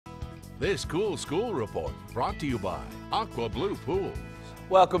This Cool School Report brought to you by Aqua Blue Pools.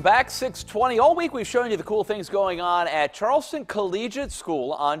 Welcome back, 6:20. All week we've shown you the cool things going on at Charleston Collegiate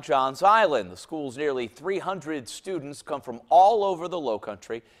School on Johns Island. The school's nearly 300 students come from all over the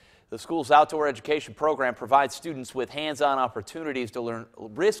Lowcountry. The school's outdoor education program provides students with hands-on opportunities to learn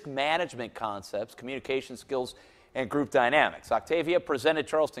risk management concepts, communication skills, and group dynamics. Octavia presented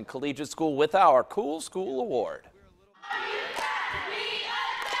Charleston Collegiate School with our Cool School Award.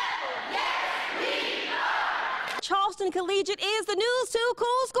 Charleston Collegiate is the News 2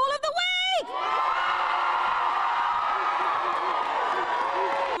 Cool School of the Week!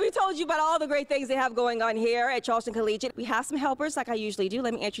 We told you about all the great things they have going on here at Charleston Collegiate. We have some helpers like I usually do.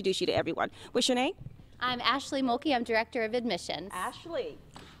 Let me introduce you to everyone. What's your name? I'm Ashley Mulkey. I'm Director of Admissions. Ashley.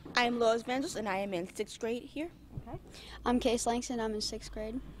 I'm Lois Vandals, and I am in 6th grade here. Okay. I'm Case Langston. I'm in 6th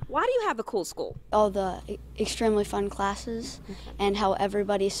grade. Why do you have a cool school? All the extremely fun classes and how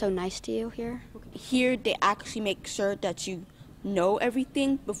everybody's so nice to you here. Here, they actually make sure that you know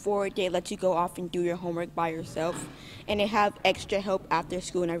everything before they let you go off and do your homework by yourself. And they have extra help after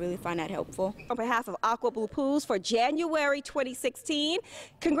school, and I really find that helpful. On behalf of Aqua Blue Pools for January 2016,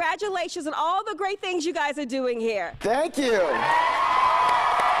 congratulations on all the great things you guys are doing here. Thank you.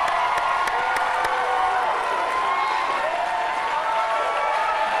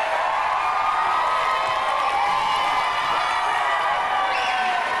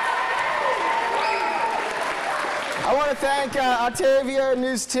 I want to thank Octavia,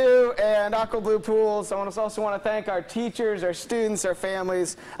 News 2, and Aqua Blue Pools. I also want to thank our teachers, our students, our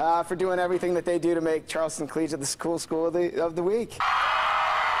families for doing everything that they do to make Charleston Collegiate the cool school of the week.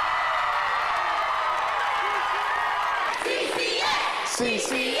 CCS!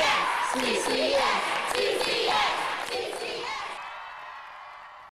 CCS! CCS!